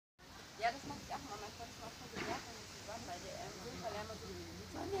Ja, das mache ich auch mal. Mein Freund ist auch schon gesagt, wenn wir zusammen bei der weil er immer so,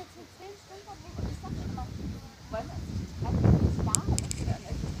 sollen wir jetzt hier 10 Stunden verbringen? Und ich sag schon immer, wollen wir uns nicht treffen? Das war und ich dann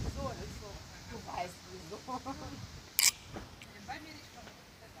echt so und ich so, du weißt wieso. Bei mir nicht schon.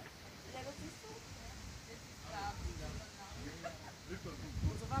 Ja, das siehst du.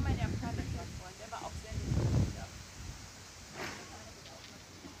 Und so war mein japanischer Freund, der war auch sehr lieb.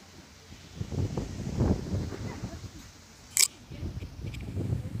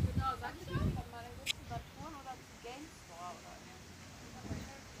 Genau, sag ich mal, dann gehst du Saturn oder zu GameStore oder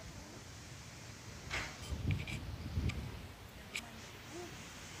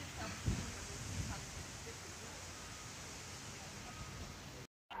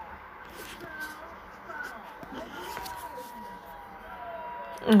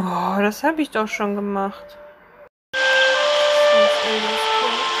Oh, das habe ich doch schon gemacht.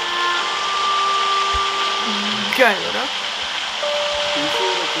 Geil, oder?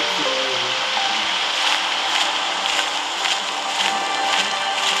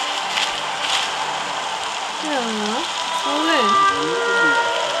 Ja, Moment.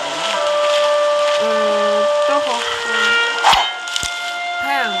 Doch auch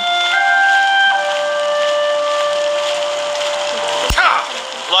Pam.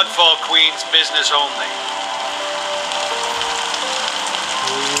 Bloodfall Queen's business only.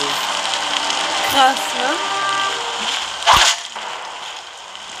 Krass, ne?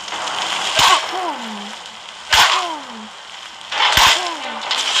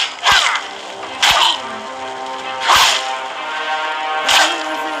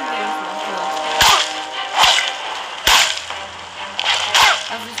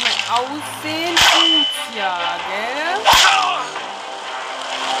 Also ich mein Aussehen tut's ja, gell?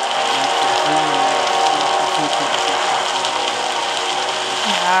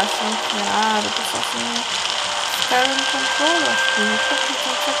 Ja, schon klar. Du bist auch so ein Skyrim Controller Spiel. Ich hab nicht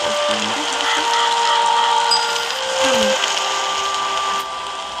Konzept ausspielen, ne?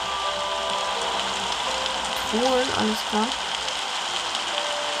 Holen, alles klar.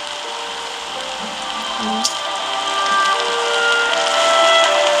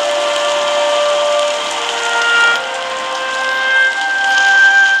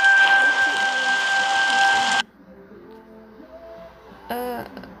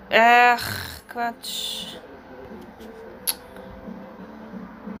 Ach, Quatsch.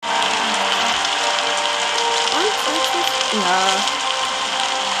 Und? Ja.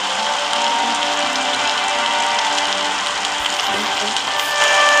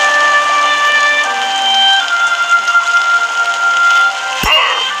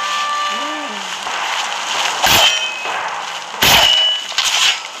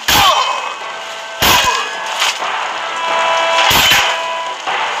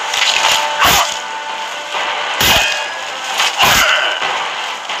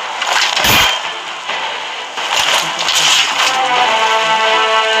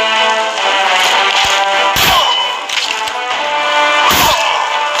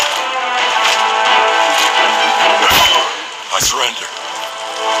 Surrender.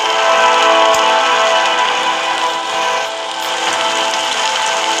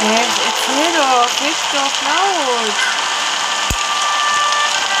 Erzähl doch, red doch laut.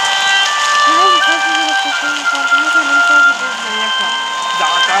 Nein, ich weiß nicht, wie das verstehen konnte. Muss ja nicht so gewesen sein. Ja, klar.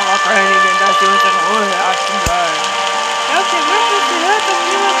 Sag aber Königin, dass sie uns in Ruhe lassen soll. Glaubt ihr wirklich, sie hört doch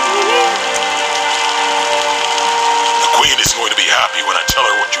niemand zu mir? The Queen is going to be happy when I tell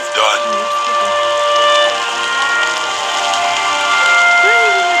her what you've done.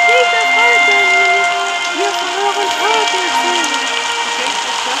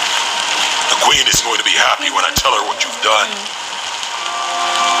 The Queen is going to be happy when I tell her what you've done.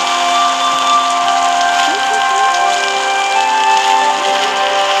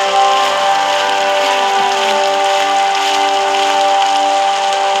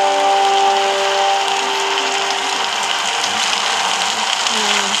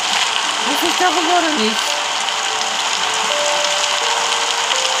 Muss ich darüber oder nicht?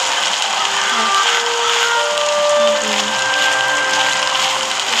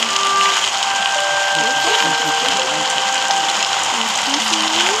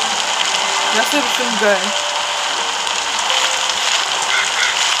 Das wäre bestimmt geil.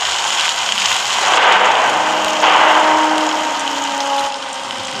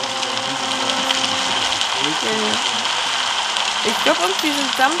 Ich glaube, irgendwie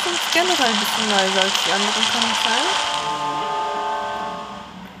sind Samsungs generell ein bisschen leiser als die anderen, kann das sein?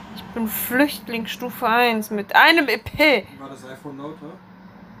 Ich bin Flüchtling Stufe 1 mit einem EP. War das iPhone Note?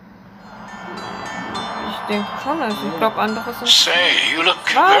 Ich denke schon, also ich glaube, andere sind... Say, you look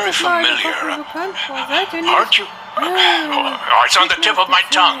very familiar. bekannt vor. Seid ihr nicht? Aren't you? Oh, it's on the tip of my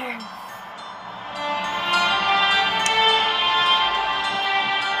tongue.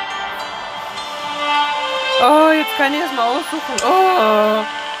 Oh, jetzt kann ich das mal aussuchen. Oh.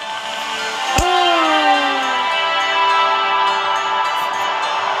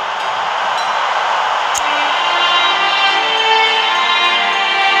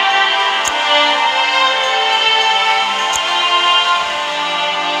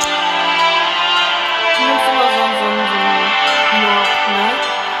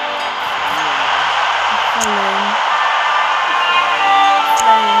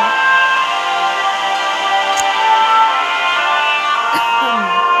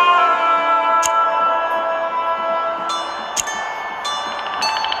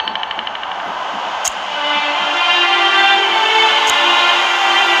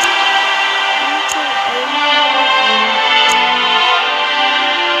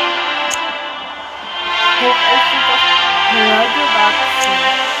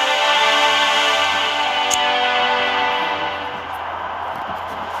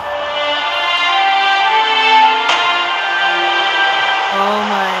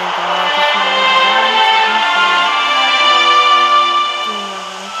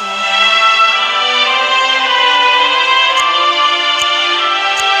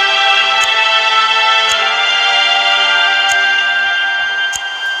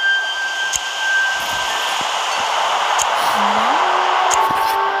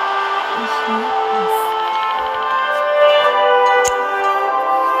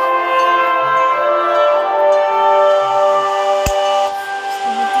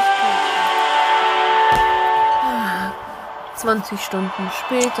 Stunden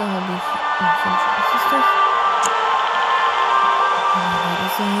später habe ich... Was ist das?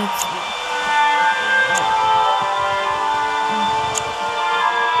 Was ist denn jetzt?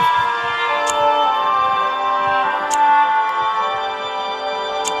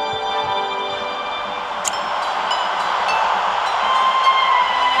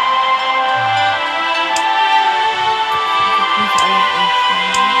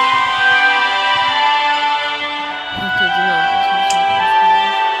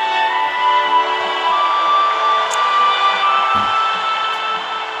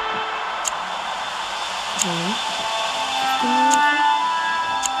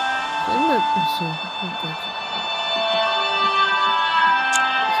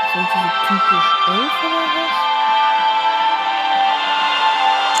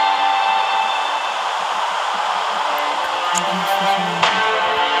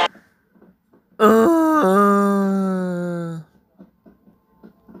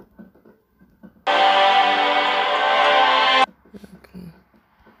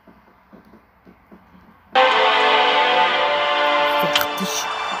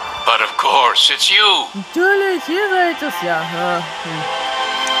 But of course, it's you. Natürlich, ihr seid es ja.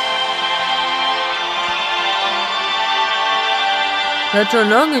 Hat schon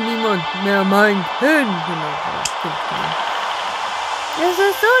lange niemand mehr meinen Kind genommen. Es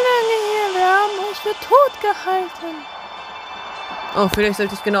ist so lange her, wir haben euch für tot gehalten. Oh, vielleicht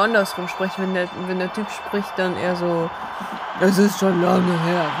sollte ich genau andersrum sprechen, wenn der Typ spricht, dann eher so. Es ist schon lange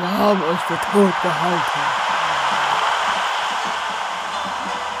her, wir haben euch für tot gehalten.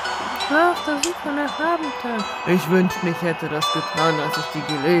 Ach, das sieht von der Abenteuer. Ich wünschte, ich hätte das getan, als ich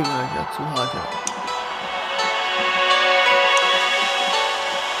die Gelegenheit dazu hatte.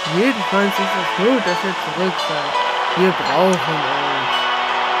 Jedenfalls ist es gut, dass ihr zurück seid. Wir brauchen euch.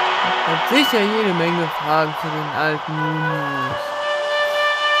 Hat sicher jede Menge Fragen für den alten Junius.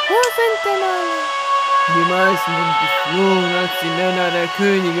 Wo sind denn alle? Die meisten sind geflohen, als die Männer der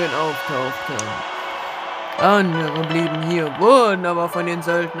Königin auftauchten. Andere blieben hier, wurden aber von den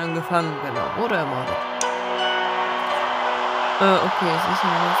Söldnern gefangen genommen oder ermordet. Okay, es ist ja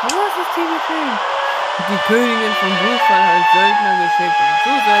was. Was ist hier geschehen? Die Königin von Brufall hat Söldner geschickt, um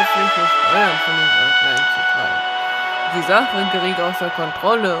zusätzliche Steuern von den Söldnern einzutreiben. Die Sache geriet außer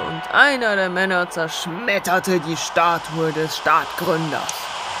Kontrolle und einer der Männer zerschmetterte die Statue des Stadtgründers.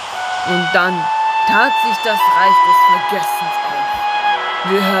 Und dann tat sich das Reich des Vergessens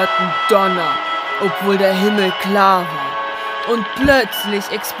auf. Wir hörten Donner, obwohl der Himmel klar war. Und plötzlich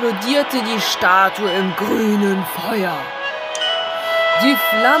explodierte die Statue im grünen Feuer. Die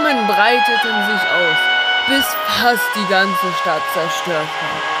Flammen breiteten sich aus, bis fast die ganze Stadt zerstört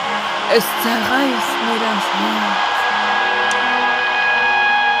war. Es zerreißt mir das Herz.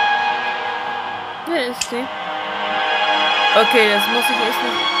 Wer ist sie? Okay, das muss ich echt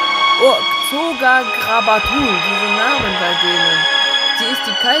nicht... Oh, Zoga Grabatul, diese Namen bei denen. Sie ist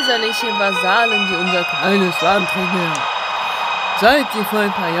die kaiserliche Vassalin, die unser kleines Land regiert. Seit sie vor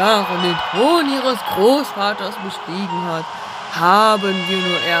ein paar Jahren den Thron ihres Großvaters bestiegen hat, haben wir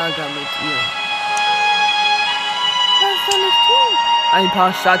nur Ärger mit ihr. Was soll ich tun? Ein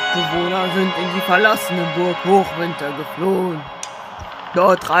paar Stadtbewohner sind in die verlassene Burg Hochwinter geflohen.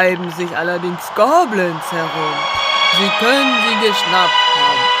 Dort treiben sich allerdings Goblins herum. Sie können sie geschnappt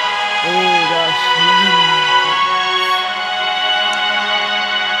haben. Oder schlimm.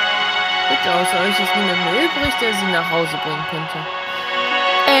 Bitte, außer euch ist niemand mehr übrig, der sie nach Hause bringen könnte.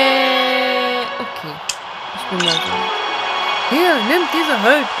 Okay. Ich bin mal so. Hier, nimmt diese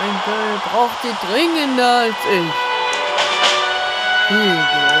Halbwinkel. Braucht sie dringender als ich.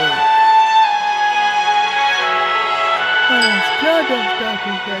 Alles klar, dann starte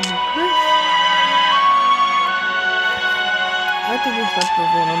ich eine Quiz. Rette die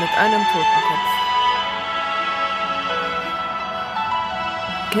Stadtbewohner mit einem Totenkopf.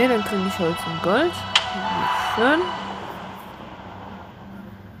 Okay, dann kriege ich Holz und Gold. Schön.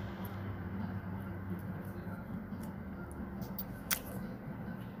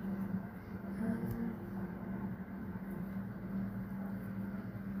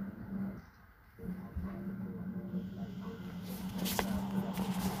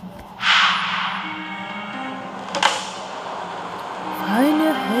 Eine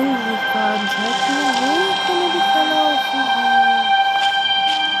Helligfaden zeigt mir, wo können die verlaufen haben.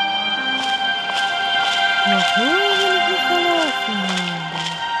 Noch nur, wenn ich nicht verlaufen habe.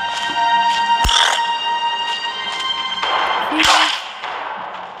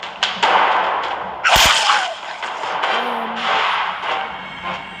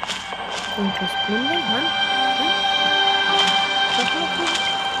 Dunkles Plündern,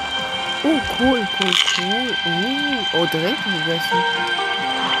 Oh, cool. Oh, direkt gegessen.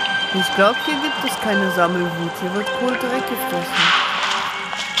 Ich glaube, hier gibt es keine Sammelwut. Hier wird Kohl direkt gefressen.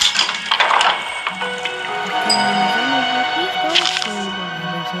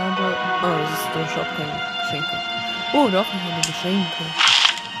 Ich habe... Oh, das ist der Shop, keine Geschenke. Oh, doch, ich habe Geschenke.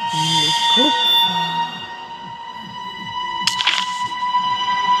 Nämlich Kupfer.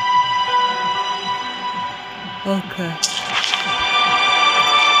 Okay.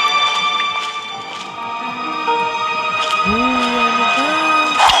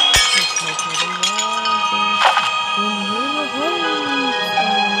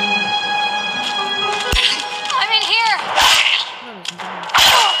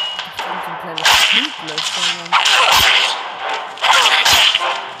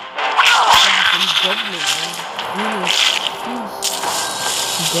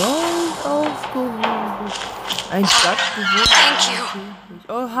 Gold aufgehoben. Ein Stadtbewohner.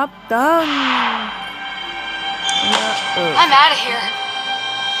 Oh, hab Dank. Ja, I'm out of here.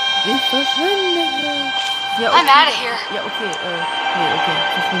 Ich verschwinde hier. Ja, okay. I'm out of here. Ja, okay, nee, okay,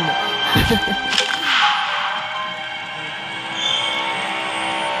 verschwinde.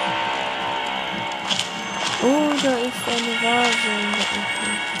 Oh, da ist eine Vase in der Ecke.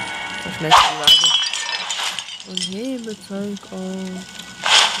 Das schnellste die Vase. Und hebe Zeug auf.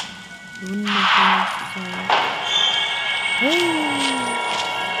 Wunderschönes Zeug. Hey!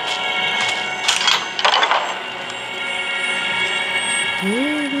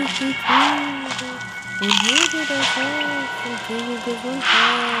 Hebe die Tiere und hebe das Haus und kriege Gesundheit.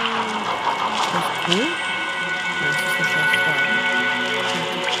 Ist das cool? Ja, das ist wahrscheinlich da.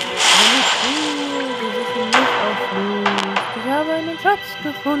 Meine Schuhe, die wissen nicht auf Luft. Ich habe einen Schatz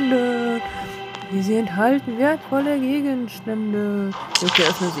gefunden. Sie enthalten wertvolle Gegenstände. Okay,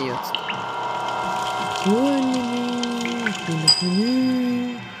 öffne sie jetzt. Truhenmenü. Ich bin das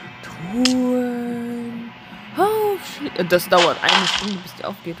Menü. Truhen. Das dauert eine Stunde, bis die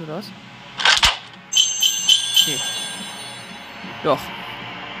aufgeht, oder was? Nee. Doch.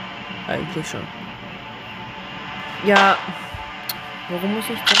 Eigentlich schon. Ja. Warum muss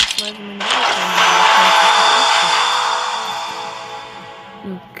ich zwangsweise meine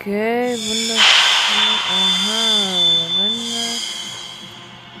Okay, wunderschön. Aha. Lavendel.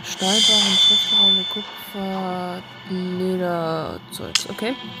 Stahlbaren, Schriftrolle, Kupfer, Lederzeugs.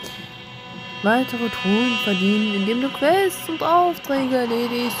 Okay. Weitere Truhen verdienen, indem du Quests und Aufträge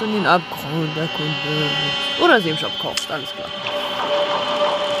erledigst und den Abgrund erkundest. Oder sie im Shop kaufst, alles klar.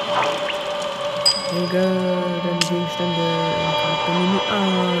 Lege deine Gegenstände im Charaktermenü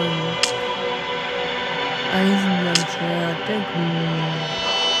an. Eisenbahnschwert, der Grün.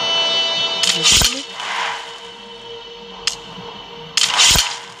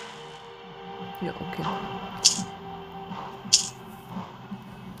 Ja, okay.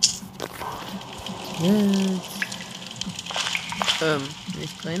 Jetzt.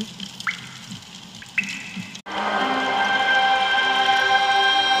 Nicht drehen.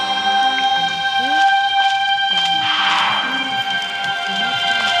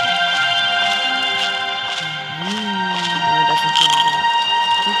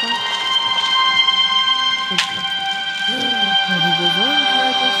 Die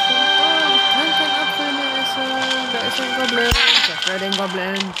bei den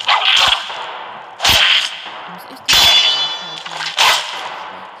Goblins. Ich muss echt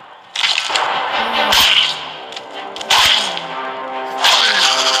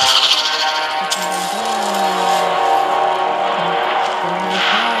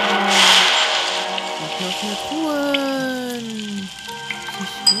die Truhen.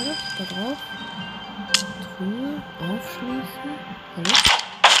 Ich will da drauf. Truhe aufschließen. Hallo?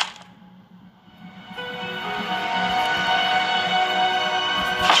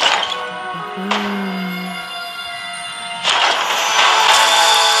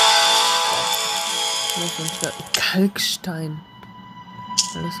 Kalkstein.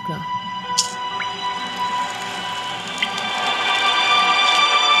 Alles klar.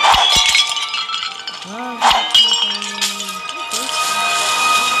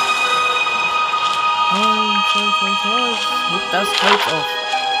 Holz. Mit das Holz auf.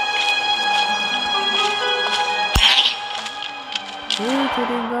 Töte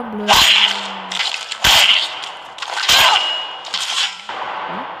den Goblin.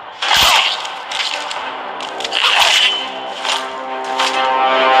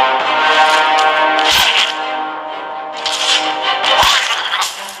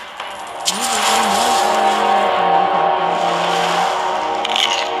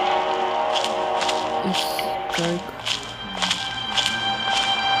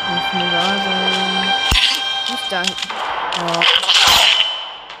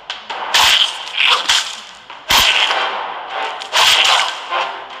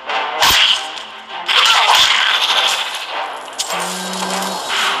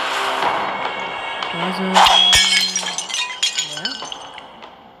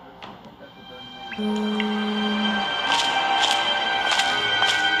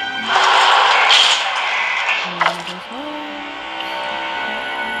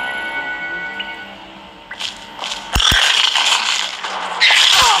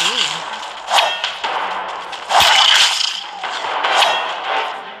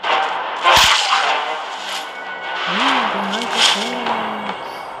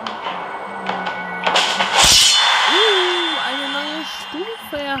 Eine neue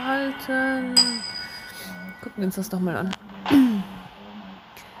Stufe erhalten. Gucken wir uns das doch mal an.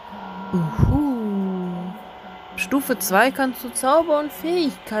 Stufe 2 kannst du Zauber und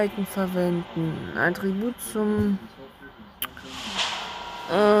Fähigkeiten verwenden. Attribut zum...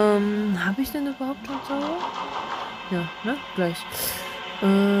 habe ich denn überhaupt schon Zauber? Ja, ne? Gleich. Ich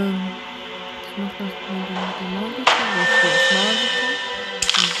mach das mit dem Magiker. Da steht Magiker.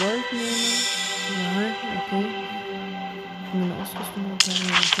 Gold nehmen. Behalten, okay. Meine Ausrüstung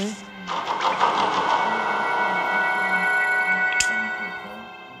reparieren, okay.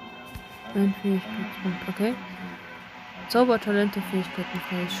 Ein Fähigkeitspunkt, okay. Zaubertalente, Fähigkeiten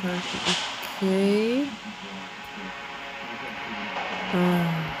freischalten, okay.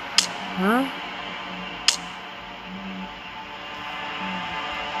 Aha.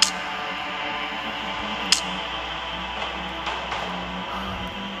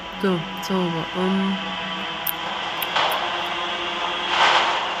 So, Zauber,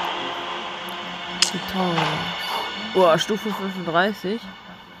 Boah, Stufe 35.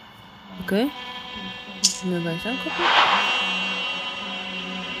 Okay. Müssen wir gleich angucken.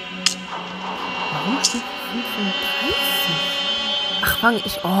 Warum Stufe 35? Ach, fange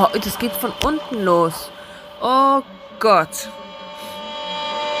ich. Oh, das geht von unten los. Oh Gott. So,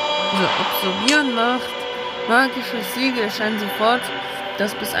 absorbieren macht. Magisches Siegel erscheint sofort.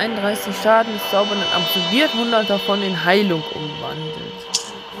 Das bis 31 Schaden des Zaubernden absorbiert, 100 davon in Heilung umwandelt.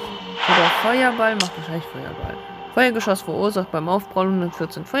 Oder Feuerball, macht wahrscheinlich Feuerball. Feuergeschoss verursacht beim Aufprall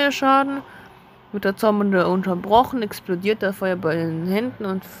 114 Feuerschaden. Wird der Zaubernde unterbrochen, explodiert der Feuerball in den Händen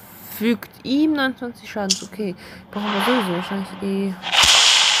und fügt ihm 29 Schaden. Okay, brauchen wir sowieso wahrscheinlich eh...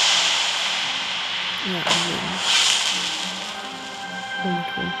 Ja, anlegen.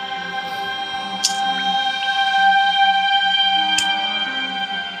 Irgendwo.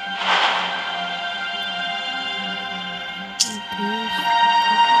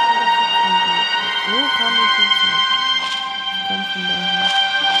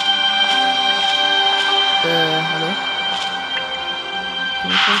 Hallo?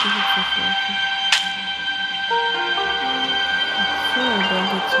 Ich wollte jetzt nicht laufen. Achso, dann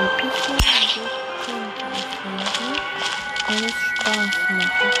geht's wirklich schon. Weil es Spaß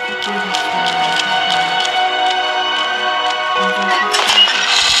macht. Das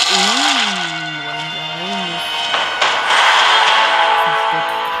ist die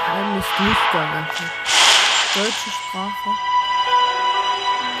Geheimnis Durchgang einfach. Deutsche Sprache.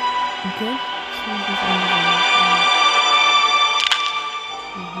 Okay.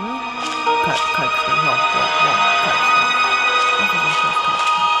 Kalkstein.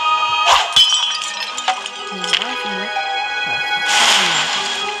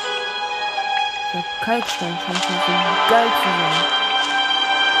 Der Kalkstein scheint mir so geil zu sein.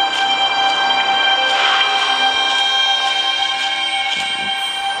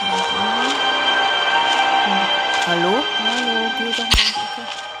 Hallo? Hallo, geh doch mal in die Ecke.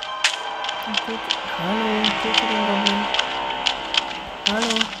 Hallo, geh zu den Goblin.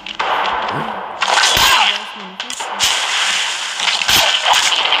 Hallo.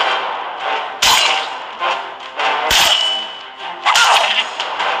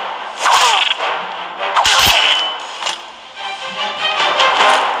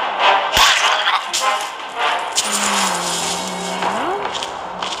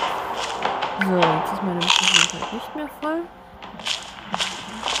 So, jetzt ist meine Gesundheit nicht mehr voll.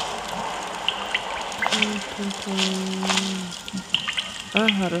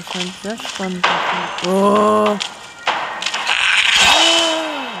 Aha, das scheint sehr spannend zu sein. Oh!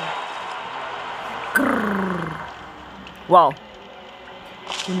 Grrr. Wow!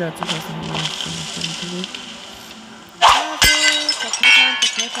 100 zu fassen.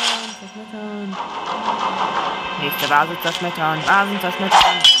 Zerschmettern. Nächste Vase zerschmettern. Vasen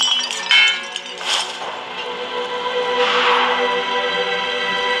zerschmettern.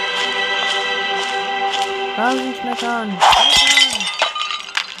 Vasen schmettern.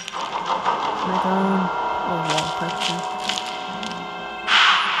 Schmettern. Oh wow, Päckchen.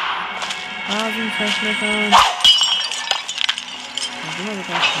 Vasen zerschmettern.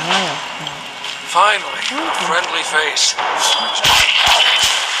 Finally, a friendly face.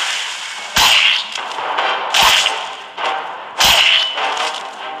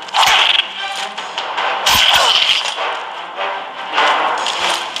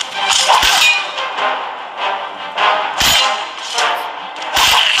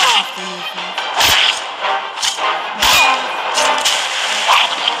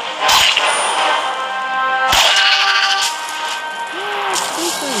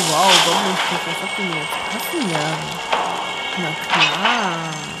 Wow, Goblin-Schiff, was habt ihr mir jetzt passen werden? Na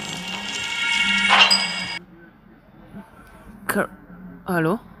klar.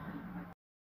 Hallo?